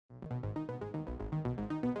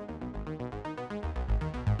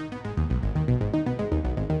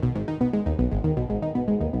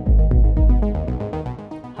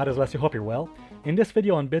Hi, this is Alessio. Hope you're well. In this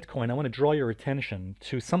video on Bitcoin, I want to draw your attention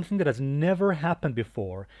to something that has never happened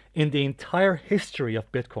before in the entire history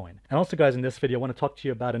of Bitcoin. And also, guys, in this video, I want to talk to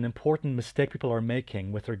you about an important mistake people are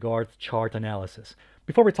making with regard to chart analysis.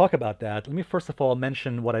 Before we talk about that, let me first of all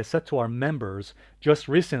mention what I said to our members just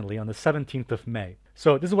recently on the 17th of May.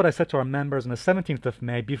 So this is what I said to our members on the 17th of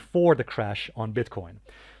May before the crash on Bitcoin.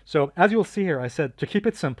 So as you'll see here, I said to keep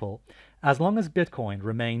it simple, as long as Bitcoin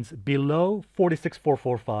remains below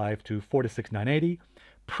 46,445 to 46,980,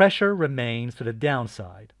 pressure remains to the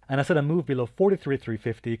downside. And I said a move below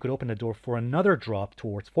 43,350 could open the door for another drop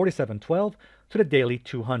towards 47.12 to the daily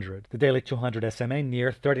 200. The daily 200 SMA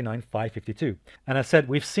near 39,552. And I said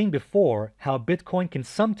we've seen before how Bitcoin can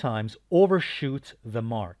sometimes overshoot the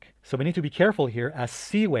mark. So we need to be careful here, as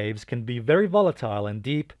C waves can be very volatile and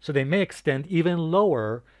deep, so they may extend even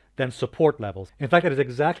lower than support levels. In fact, that is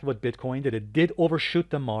exactly what Bitcoin did. It did overshoot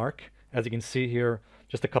the mark, as you can see here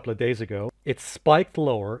just a couple of days ago. It spiked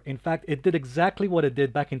lower. In fact, it did exactly what it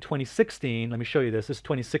did back in 2016. Let me show you this. This is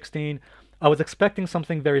 2016. I was expecting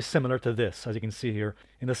something very similar to this, as you can see here.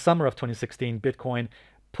 In the summer of 2016, Bitcoin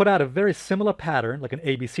put out a very similar pattern, like an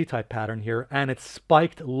ABC type pattern here, and it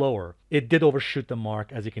spiked lower. It did overshoot the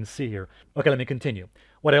mark, as you can see here. Okay, let me continue.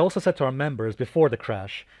 What I also said to our members before the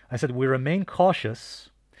crash, I said we remain cautious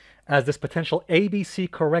as this potential ABC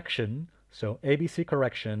correction, so ABC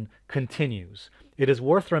correction, continues. It is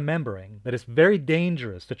worth remembering that it's very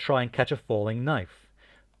dangerous to try and catch a falling knife,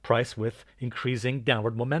 price with increasing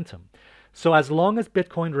downward momentum. So as long as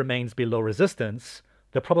Bitcoin remains below resistance,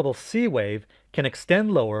 the probable C wave can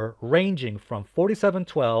extend lower, ranging from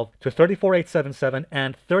 47.12 to 34,877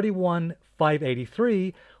 and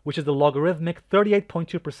 31,583, which is the logarithmic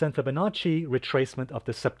 38.2% Fibonacci retracement of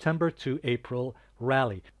the September to April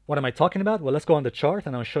rally. What am I talking about? Well, let's go on the chart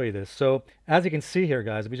and I'll show you this. So as you can see here,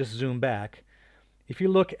 guys, if we just zoom back, if you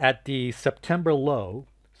look at the September low,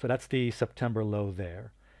 so that's the September low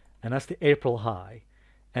there, and that's the April high.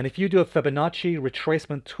 And if you do a Fibonacci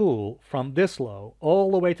retracement tool from this low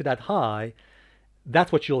all the way to that high,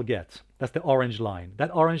 that's what you'll get. That's the orange line.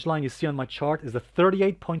 That orange line you see on my chart is the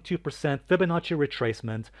 38.2% Fibonacci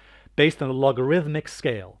retracement based on a logarithmic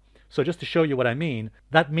scale. So just to show you what I mean,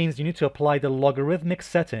 that means you need to apply the logarithmic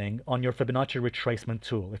setting on your Fibonacci retracement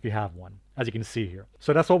tool if you have one, as you can see here.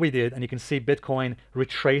 So that's what we did, and you can see Bitcoin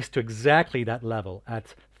retraced to exactly that level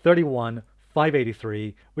at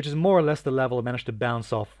 31,583, which is more or less the level it managed to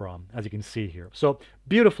bounce off from, as you can see here. So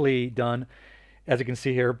beautifully done. As you can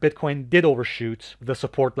see here, Bitcoin did overshoot the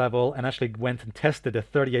support level and actually went and tested the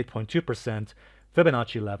 38.2%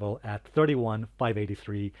 Fibonacci level at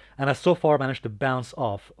 31,583, and has so far managed to bounce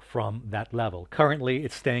off from that level. Currently,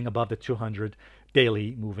 it's staying above the 200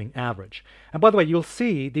 daily moving average. And by the way, you'll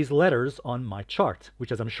see these letters on my chart,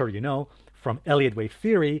 which, as I'm sure you know, from Elliott wave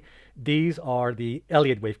theory, these are the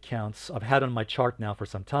Elliott wave counts I've had on my chart now for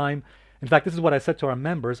some time. In fact, this is what I said to our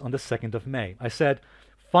members on the 2nd of May. I said,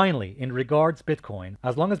 finally, in regards Bitcoin,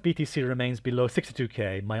 as long as BTC remains below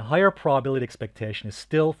 62K, my higher probability expectation is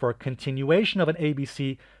still for a continuation of an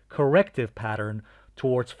ABC corrective pattern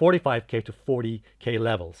towards 45K to 40K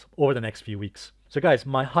levels over the next few weeks. So guys,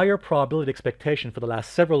 my higher probability expectation for the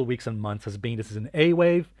last several weeks and months has been this is an A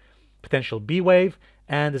wave, potential B wave,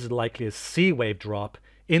 and this is likely a C wave drop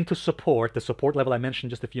into support, the support level I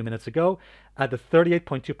mentioned just a few minutes ago, at the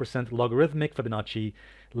 38.2% logarithmic Fibonacci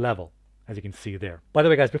level, as you can see there. By the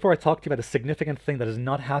way, guys, before I talk to you about a significant thing that has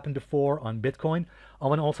not happened before on Bitcoin, I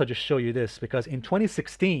want to also just show you this, because in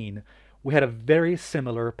 2016, we had a very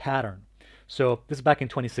similar pattern. So this is back in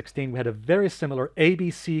 2016, we had a very similar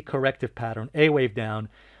ABC corrective pattern, A wave down,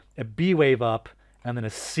 a B wave up, and then a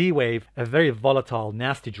C wave, a very volatile,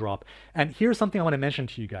 nasty drop. And here's something I want to mention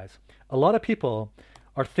to you guys. A lot of people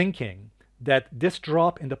are thinking that this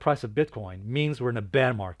drop in the price of Bitcoin means we're in a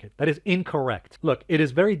bear market. That is incorrect. Look, it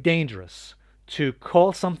is very dangerous to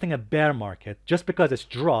call something a bear market just because it's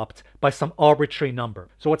dropped by some arbitrary number.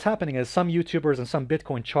 So what's happening is some YouTubers and some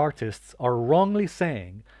Bitcoin chartists are wrongly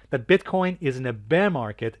saying that Bitcoin is in a bear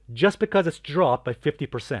market just because it's dropped by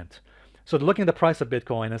 50%. So they're looking at the price of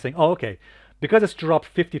Bitcoin and saying, oh, okay, because it's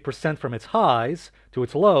dropped 50% from its highs to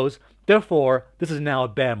its lows, therefore, this is now a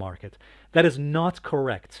bear market. That is not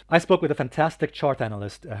correct. I spoke with a fantastic chart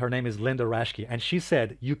analyst. Her name is Linda Rashke, and she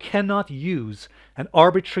said you cannot use an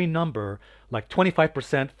arbitrary number like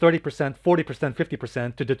 25%, 30%, 40%,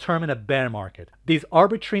 50% to determine a bear market. These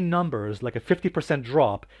arbitrary numbers, like a 50%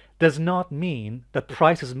 drop, does not mean that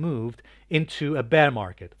price has moved into a bear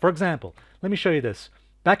market. For example, let me show you this.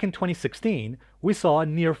 Back in 2016, we saw a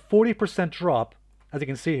near 40% drop. As you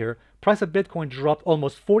can see here, price of Bitcoin dropped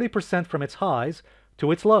almost 40% from its highs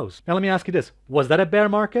to its lows. Now let me ask you this, was that a bear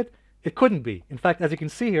market? It couldn't be. In fact, as you can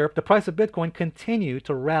see here, the price of Bitcoin continued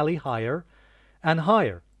to rally higher and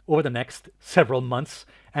higher over the next several months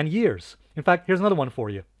and years. In fact, here's another one for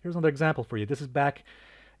you. Here's another example for you. This is back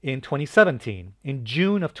in 2017, in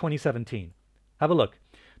June of 2017. Have a look.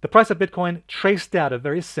 The price of Bitcoin traced out a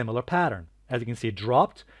very similar pattern. As you can see, it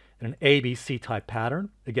dropped in an ABC type pattern.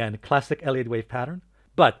 Again, classic Elliott wave pattern.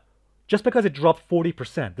 But just because it dropped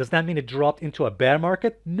 40%, does that mean it dropped into a bear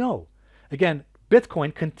market? No. Again,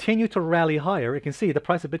 Bitcoin continued to rally higher. You can see the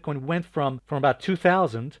price of Bitcoin went from about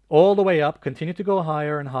 2,000 all the way up, continued to go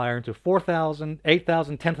higher and higher into 4,000,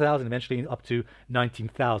 8,000, 10,000, eventually up to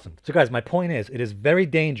 19,000. So guys, my point is, it is very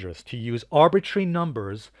dangerous to use arbitrary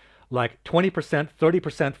numbers like 20%,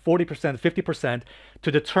 30%, 40%, 50%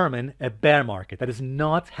 to determine a bear market. That is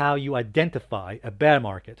not how you identify a bear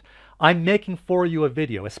market. I'm making for you a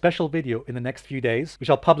video, a special video in the next few days, which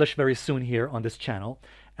I'll publish very soon here on this channel.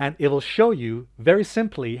 And it will show you very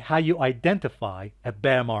simply how you identify a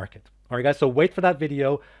bear market. All right, guys, so wait for that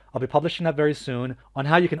video. I'll be publishing that very soon on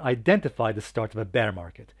how you can identify the start of a bear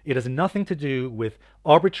market. It has nothing to do with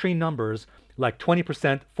arbitrary numbers like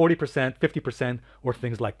 20%, 40%, 50%, or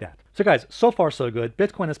things like that. So guys, so far so good.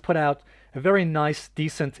 Bitcoin has put out a very nice,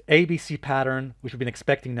 decent ABC pattern, which we've been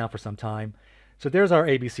expecting now for some time. So there's our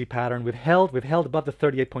ABC pattern. We've held above the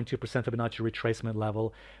 38.2% Fibonacci retracement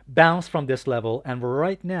level, bounced from this level, and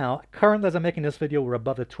right now, currently as I'm making this video, we're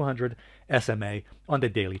above the 200 SMA on the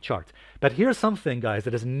daily chart. But here's something, guys,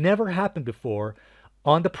 that has never happened before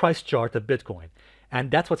on the price chart of Bitcoin, and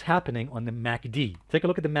that's what's happening on the MACD. Take a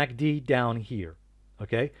look at the MACD down here,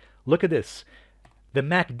 okay? Look at this. The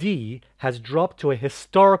MACD has dropped to a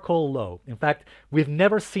historical low. In fact, we've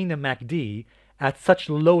never seen the MACD at such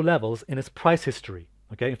low levels in its price history.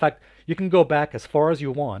 Okay, in fact, you can go back as far as you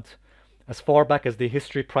want, as far back as the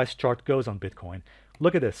history price chart goes on Bitcoin.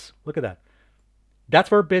 Look at this, look at that. That's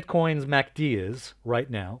where Bitcoin's MACD is right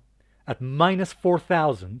now, at minus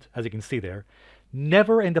 4,000, as you can see there.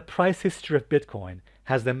 Never in the price history of Bitcoin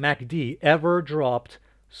has the MACD ever dropped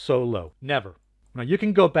so low. Never. Now you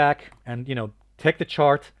can go back and, take the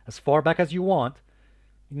chart as far back as you want.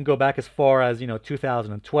 You can go back as far as,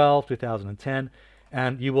 2012, 2010,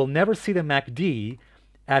 and you will never see the MACD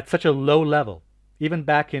at such a low level. Even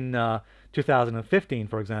back in 2015,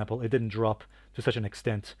 for example, it didn't drop to such an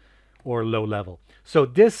extent or low level. So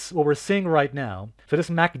this, what we're seeing right now, so this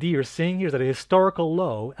MACD you're seeing here is at a historical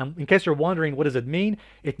low. And in case you're wondering, what does it mean?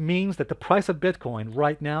 It means that the price of Bitcoin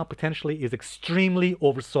right now potentially is extremely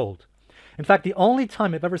oversold. In fact, the only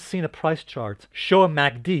time I've ever seen a price chart show a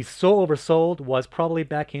MACD so oversold was probably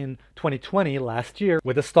back in 2020, last year,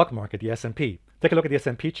 with the stock market, the S&P. Take a look at the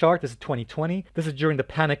S&P chart. This is 2020. This is during the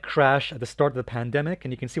panic crash at the start of the pandemic,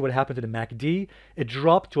 and you can see what happened to the MACD. It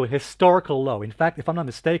dropped to a historical low. In fact, if I'm not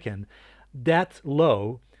mistaken, that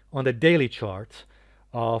low on the daily chart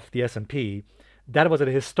of the S&P, that was at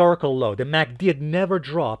a historical low. The MACD had never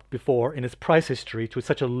dropped before in its price history to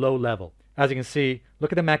such a low level. As you can see,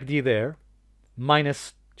 look at the MACD there,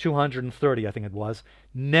 minus 230, I think it was.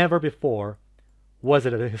 Never before was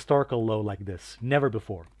it at a historical low like this. Never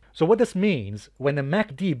before. So what this means, when the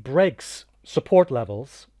MACD breaks support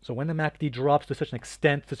levels, so when the MACD drops to such an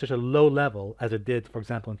extent, to such a low level as it did, for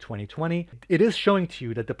example, in 2020, it is showing to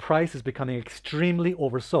you that the price is becoming extremely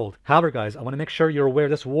oversold. However, guys, I want to make sure you're aware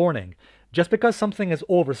of this warning. Just because something is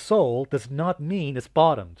oversold does not mean it's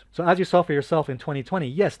bottomed. So as you saw for yourself in 2020,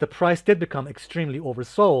 yes, the price did become extremely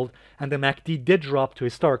oversold and the MACD did drop to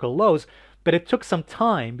historical lows, but it took some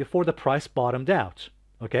time before the price bottomed out.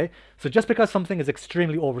 Okay? So just because something is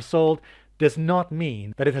extremely oversold does not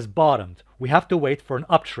mean that it has bottomed. We have to wait for an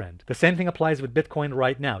uptrend. The same thing applies with Bitcoin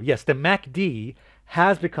right now. Yes, the MACD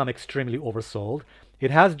has become extremely oversold. It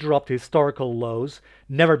has dropped to historical lows,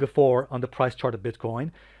 never before on the price chart of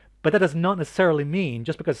Bitcoin. But that does not necessarily mean,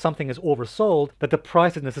 just because something is oversold, that the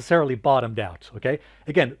price is necessarily bottomed out, okay?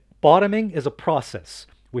 Again, bottoming is a process.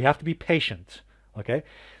 We have to be patient, okay?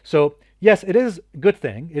 So, yes, it is a good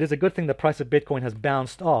thing. It is a good thing the price of Bitcoin has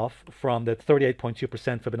bounced off from the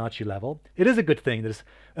 38.2% Fibonacci level. It is a good thing that it's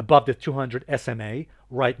above the 200 SMA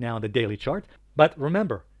right now on the daily chart. But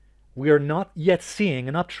remember, we are not yet seeing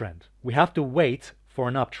an uptrend. We have to wait for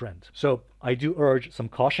an uptrend. So I do urge some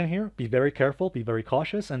caution here. Be very careful, be very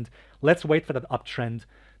cautious, and let's wait for that uptrend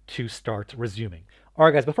to start resuming. All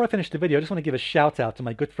right, guys, before I finish the video, I just want to give a shout out to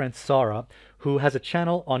my good friend Sarah, who has a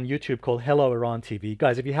channel on YouTube called Hello Iran TV.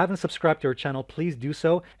 Guys, if you haven't subscribed to her channel, please do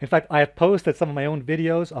so. In fact, I have posted some of my own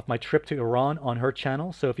videos of my trip to Iran on her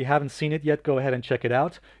channel, so if you haven't seen it yet, go ahead and check it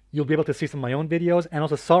out. you'll be able to see some of my own videos and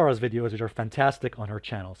also Sarah's videos, which are fantastic on her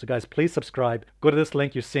channel. So guys, please subscribe. Go to this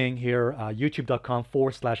link you're seeing here,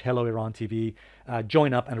 youtube.com/HelloIranTV.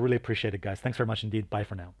 Join up, and I really appreciate it, guys. Thanks very much indeed. Bye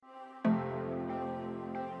for now.